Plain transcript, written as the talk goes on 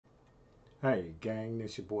Hey gang,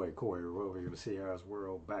 this your boy Corey Rover of Sierra's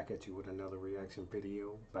World, back at you with another reaction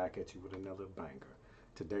video, back at you with another banger.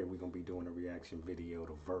 Today we're going to be doing a reaction video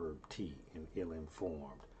to Verb T and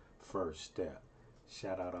Ill-Informed, First Step.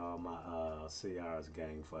 Shout out all my Sierra's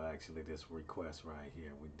gang for actually this request right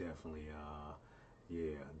here. We definitely,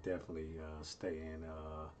 definitely stay in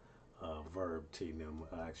Verb T and them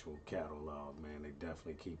actual catalog, man. They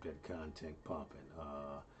definitely keep that content pumping.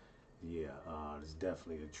 It's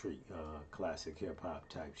definitely a treat. Classic hip hop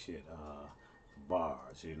type shit.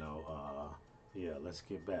 Bars, let's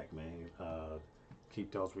get back, man.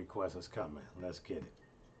 Keep those requests coming. Let's get it.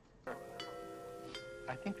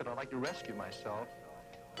 I think that I'd like to rescue myself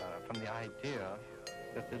from the idea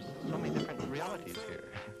that there's so many different realities here.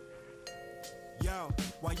 Yo,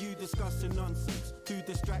 why you discussing nonsense? Too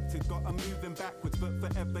distracted, got 'em moving backwards, but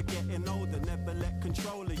forever getting older. Never let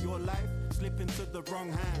control of your life slip into the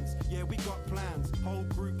wrong hands. Yeah, we got plans, whole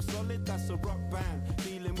group solid, that's a rock band.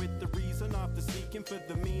 Dealing with the reason after seeking for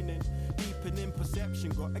the meaning. Deepening perception,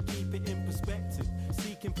 gotta keep it in perspective.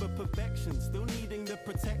 Seeking for perfection, still needing the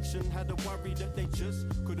protection. Had a worry that they just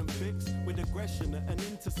couldn't fix. With aggression at an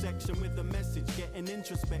intersection with a message, getting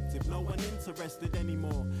introspective. No one interested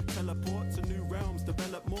anymore. Teleport to new realms,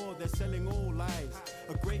 develop more. They're selling all lies,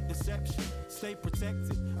 a great deception. Stay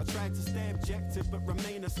protected. I tried to stay objective but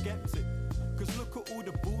remain a skeptic. Cause look at all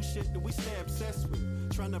the bullshit that we stay obsessed with.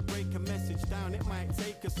 Trying to break a message down, it might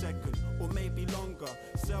take a second or maybe longer.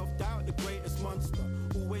 Self-doubt, the greatest monster.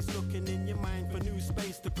 Always looking in your mind for new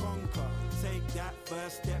space to conquer. Take that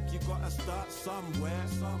first step, you gotta start somewhere.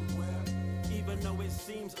 Even though it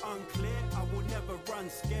seems unclear, I will never run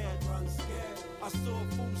scared. I saw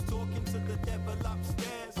fools talking to the devil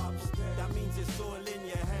upstairs. That means it's all in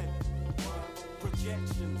your head.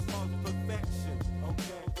 Projections of perfection,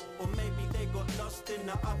 okay. Or maybe they got lost in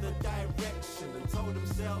the other direction and told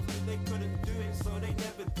themselves that they couldn't do it, so they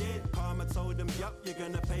never did. Karma told them, yup, you're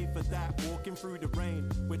gonna pay for that. Walking through the rain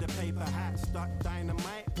with a paper hat, stuck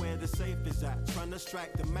dynamite where the safe is at. Trying to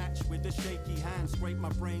strike the match with a shaky hand. Scrape my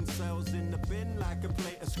brain cells in the bin like a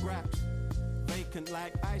plate of scraps. Vacant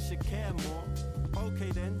like I should care more.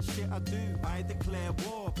 Okay then, shit I do. I declare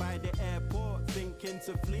war by the airport. Thinking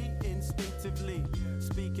to flee instinctively.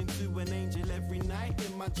 Speaking to an angel every night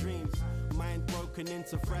in my dreams. Mind broken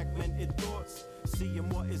into fragmented thoughts. Seeing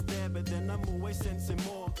what is there, but then I'm always sensing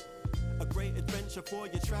more. A great adventure for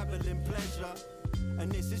your traveling pleasure.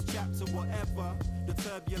 And this is chapter whatever. The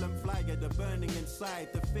turbulent flyer, the burning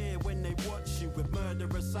inside. The fear when they watch you with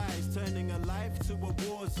murderous eyes. Turning a life to a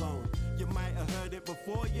war zone. You might have heard it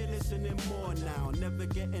before, you're listening more now. Never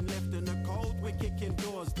getting left in the cold, we're kicking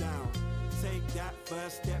doors down. Take that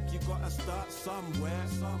first step, you gotta start somewhere.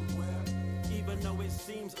 Even though it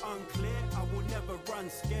seems unclear, I will never run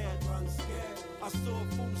scared. I saw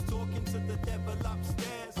fools talking to the devil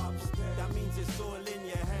upstairs. That means it's all in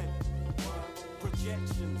your head.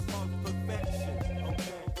 Projections of perfection,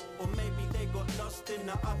 okay. Or maybe they got lost in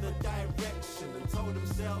the other direction and told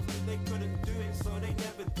themselves that they couldn't do it, so they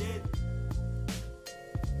never did.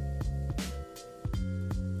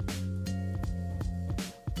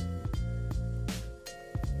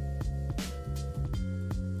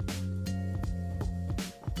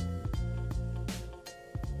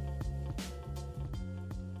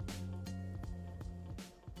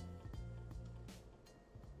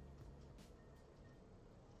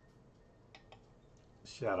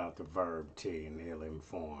 Shout out to Verb T and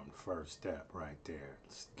Ill-Informed, First Step right there.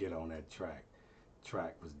 Let's get on that track.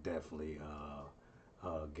 Track was definitely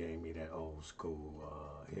gave me that old school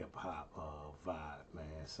hip hop vibe,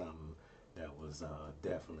 man. Something that was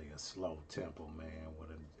definitely a slow tempo, man,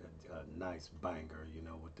 with a nice banger,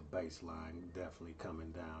 with the bass line definitely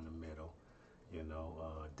coming down the middle.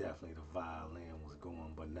 Definitely the violin was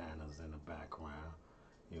going bananas in the background.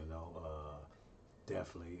 You know,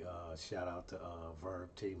 definitely shout out to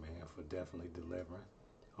Verb T, man, for definitely delivering.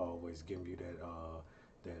 Always giving you that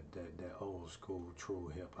old school true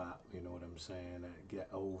hip hop. You know what I'm saying? That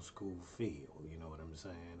old school feel. You know what I'm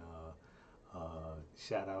saying?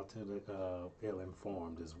 Shout out to the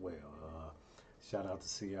Ill-Informed as well. Shout out to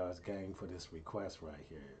CR's gang for this request right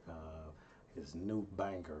here. His new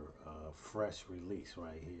banger, fresh release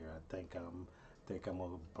right here. I think I'm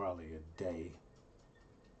probably a day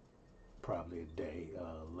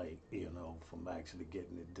late, from actually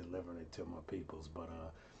getting it, delivering it to my peoples. But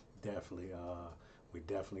definitely, we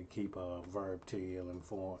definitely keep Verb T,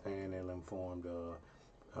 Ill-Informed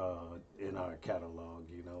in our catalog.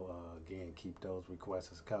 Again, keep those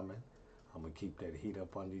requests coming. I'm gonna keep that heat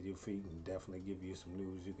up under your feet and definitely give you some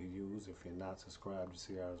news you can use. If you're not subscribed to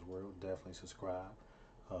CR's World, definitely subscribe.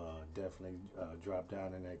 Definitely drop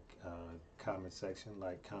down in that comment section,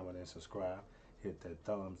 like, comment, and subscribe. Hit that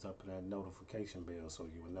thumbs up and that notification bell so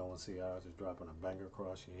you will know when CRs is dropping a banger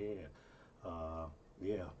across your head.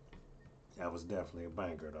 Yeah, that was definitely a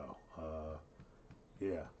banger though.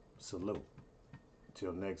 Yeah, salute.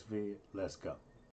 Till next vid, let's go.